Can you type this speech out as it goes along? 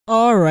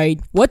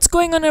Alright, what's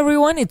going on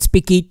everyone? It's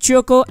Picky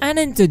Choco, and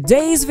in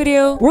today's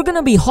video, we're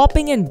gonna be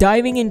hopping and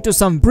diving into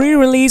some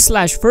pre-release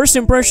 / first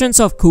impressions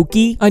of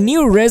Kuki, a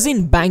new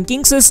resin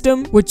banking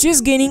system which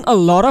is gaining a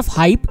lot of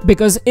hype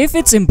because if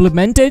it's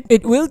implemented,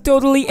 it will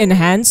totally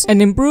enhance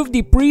and improve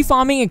the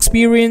pre-farming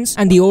experience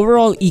and the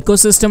overall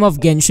ecosystem of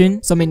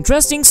Genshin. Some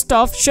interesting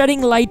stuff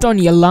shedding light on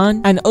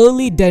Yelan and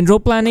early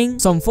Dendro planning,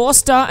 some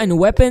 4-star and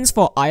weapons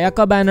for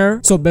AYAKA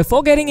banner. So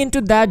before getting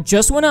into that,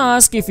 just wanna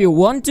ask if you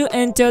want to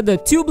enter the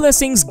 2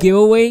 blessings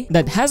giveaway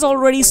that has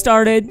already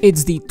started.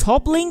 It's the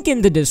top link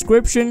in the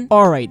description.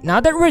 Alright, now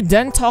that we're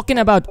done talking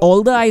about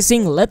all the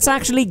icing, let's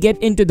actually get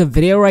into the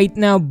video right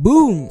now.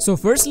 Boom! So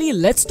firstly,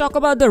 let's talk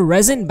about the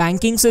resin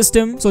banking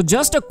system. So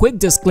just a quick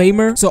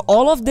disclaimer. So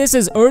all of this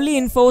is early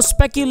info,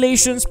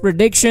 speculations,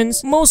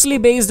 predictions, mostly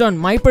based on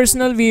my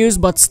personal views,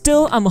 but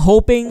still I'm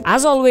hoping,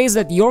 as always,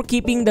 that you're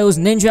keeping those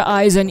ninja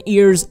eyes and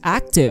ears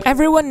active.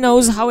 Everyone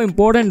knows how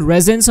important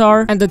resins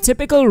are, and the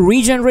typical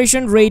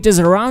regeneration rate is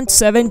around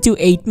 7 to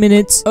 8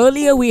 minutes.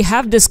 Earlier we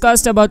have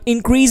discussed about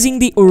increasing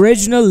the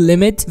original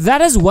limit,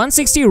 that is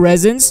 160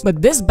 resins,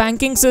 but this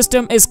banking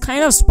system is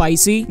kind of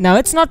spicy. Now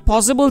it's not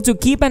possible to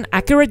keep an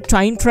accurate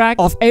time track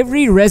of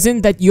every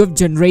resin that you have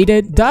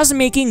generated, thus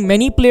making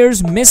many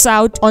players miss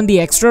out on the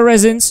extra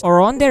resins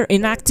or on their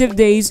inactive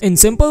days. In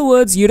simple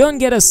words, you don't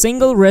get a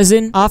single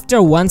resin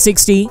after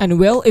 160, and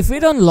well, if we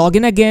don't log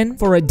in again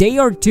for a day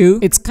or two,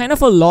 it's kind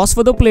of a loss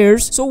for the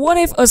players. So what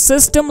if a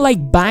system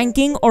like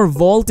banking or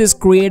vault is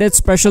created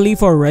specially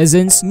for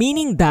resins,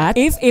 meaning that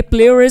if a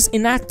player is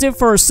inactive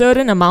for a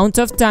certain amount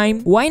of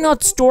time, why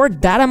not store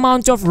that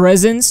amount of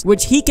resins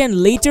which he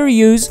can later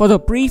use for the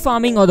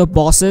pre-farming or the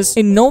bosses?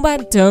 In no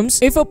bad terms,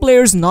 if a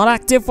player is not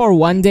active for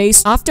 1 day,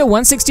 after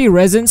 160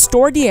 resins,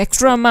 store the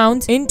extra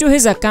amount into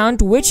his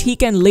account which he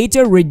can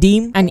later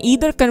redeem and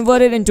either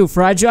convert it into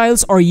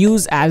fragiles or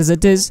use as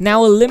it is.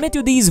 Now a limit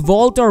to these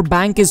vault or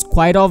bank is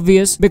quite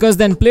obvious because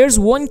then players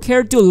won't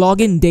care to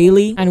log in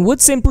daily and would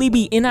simply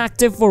be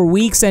inactive for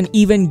weeks and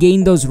even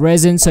gain those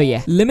resins. So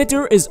yeah,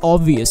 limiter is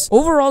obvious.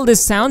 Overall,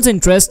 this sounds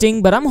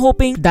interesting, but I'm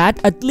hoping that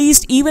at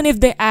least even if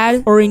they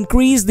add or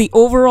increase the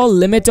overall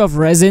limit of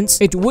resins,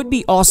 it would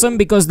be awesome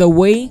because the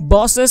way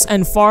bosses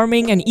and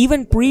farming and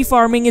even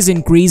pre-farming is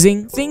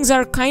increasing, things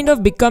are kind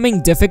of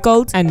becoming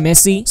difficult and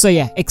messy. So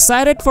yeah,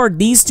 excited for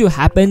these to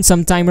happen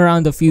sometime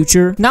around the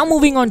future. Now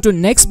moving on to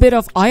next bit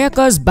of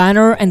Ayaka's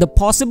banner and the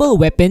possible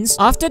weapons.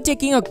 After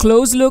taking a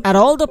close look at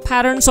all the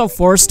patterns of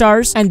 4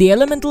 stars and the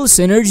elemental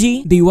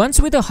synergy, the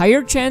ones with a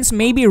higher chance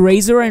may be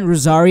Razor and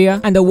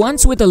Rosaria, and the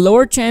ones with a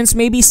lower chance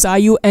may be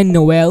Sayu and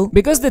Noelle,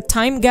 because the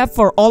time gap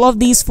for all of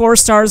these 4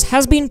 stars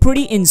has been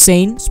pretty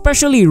insane,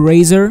 especially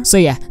Razor. So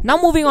yeah, now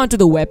moving on to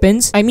the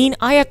weapons. I mean,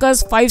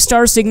 Ayaka's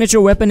 5-star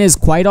signature weapon is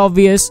quite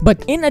obvious,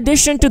 but in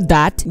addition to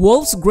that,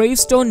 Wolf's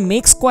Gravestone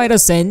makes quite a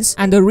sense,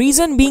 and the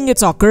reason being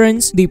its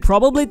occurrence. The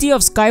probability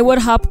of Skyward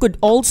Hop could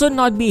also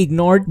not be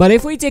ignored, but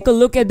if we take a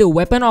look at the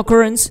weapon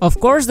occurrence, of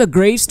course the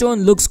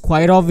Gravestone looks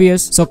quite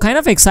obvious, so kind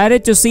of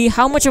excited to see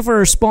how much of a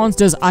response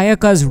does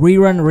Ayaka's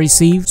Rerun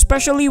receive,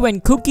 especially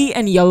when Kuki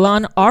and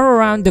Yelan are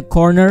around the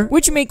corner,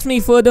 which makes me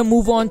further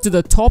move on to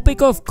the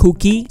topic of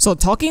Kuki. So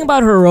talking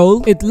about her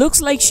role, it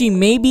looks like she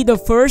may be the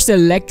first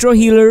electro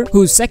healer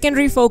whose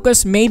secondary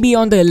focus may be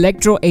on the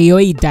electro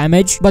AoE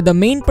damage, but the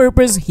main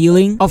purpose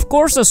healing. Of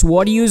course, a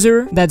sword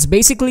user, that's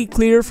basically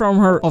clear from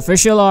her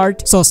official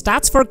art. So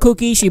stats for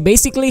Kuki, she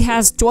basically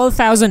has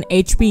 12,000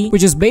 HP,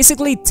 which is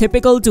basically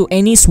typical to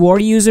any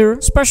sword user,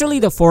 especially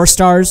the 4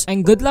 stars,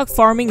 and good luck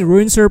farming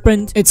Rune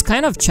Serpent, it's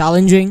kind of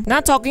challenging. Now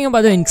talking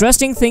about the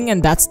interesting thing,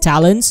 and that's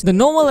talents. The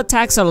normal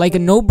attacks are like a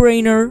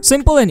no-brainer,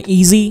 simple and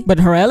easy, but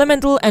her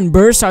elemental and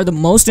burst are the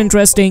most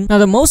interesting. Now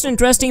the most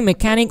interesting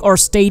mechanic or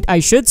state I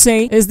should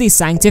say is the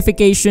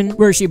sanctification,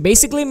 where she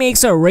basically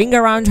makes a ring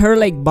around her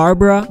like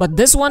Barbara, but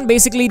this one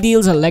basically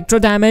deals electro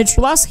damage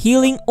plus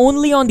healing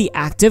only on the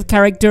active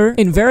character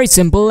in very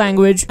simple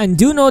language, and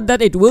do note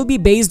that it will be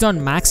based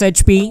on max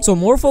HP, so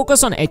more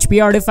focus on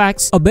HP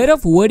artifacts. A bit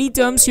of wordy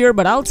terms here,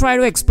 but I'll try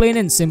to explain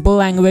in simple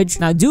language.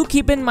 Now do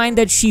keep in mind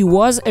that she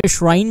was a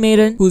shrine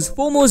maiden whose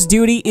foremost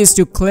duty is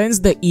to cleanse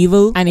the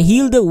evil and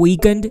heal the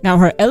weakened. Now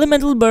her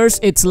elemental burst,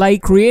 it's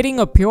like creating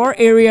a pure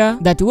area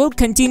that will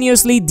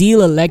continuously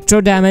deal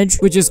electro damage,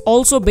 which is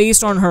also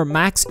based on her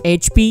max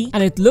HP,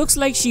 and it looks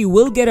like she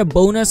will get a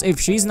bonus if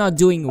she's not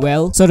doing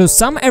well. So to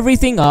sum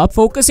everything up,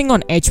 focusing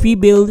on HP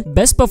build,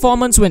 best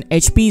performance when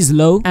HP is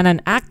low, and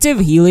an active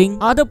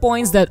healing are the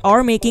points that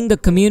are making the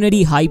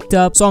community hyped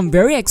up. So I'm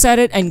very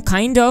excited and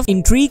kind of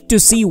intrigued to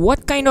see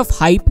what kind of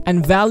hype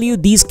and value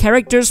these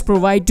characters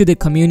provide to the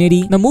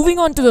community. Now moving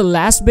on to the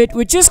last bit,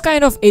 which is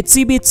kind of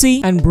itsy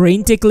bitsy and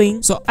brain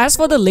tickling. So as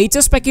for the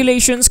latest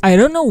speculations, I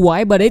don't know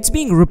why, but it's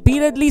being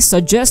repeatedly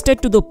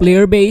suggested to the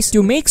player base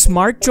to make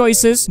smart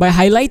choices by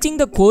highlighting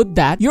the quote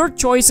that your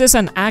choices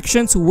and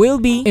actions will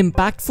be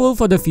impactful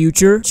for the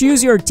future.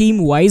 Choose your team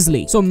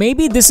wisely. So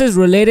maybe this is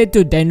related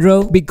to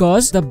Dendro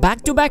because the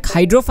back-to-back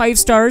Hydro 5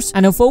 stars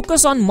and a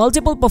focus on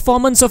multiple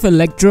performance of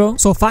Electro.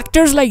 So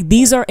factors like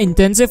these are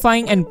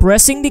intensifying and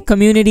pressing the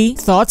community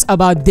thoughts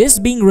about this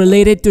being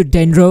related to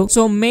Dendro.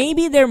 So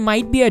maybe there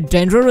might be a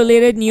Dendro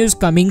related news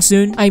coming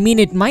soon. I mean,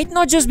 it might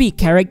not just be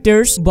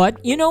characters,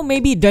 but you know,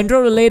 maybe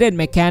Dendro related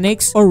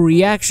mechanics or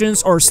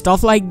reactions or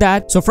stuff like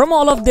that. So from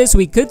all of this,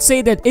 we could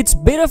say that it's a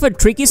bit of a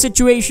tricky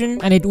situation,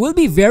 and it will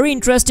be very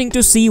interesting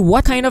to see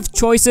what kind of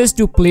choices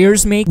do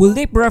players make. Will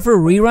they prefer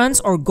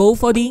reruns or go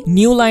for the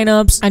new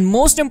lineups? And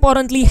most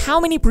importantly, how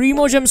many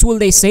primo gems will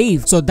they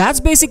save? So that's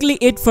basically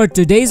it for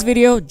today's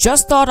video.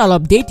 Just thought I'll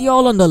update you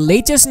all on the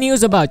latest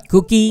news about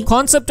Kuki,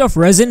 concept of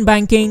resin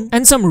banking,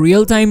 and some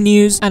real-time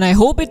news. And I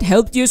hope it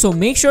helped you, so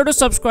make sure to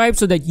subscribe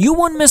so that you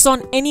won't miss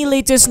on any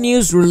latest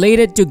news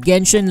related to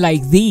Genshin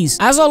like these.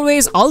 As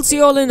always, I'll see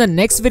you all in the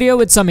next video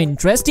with some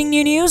interesting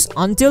new news.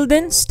 Until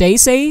then, stay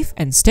safe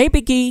and stay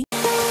picky.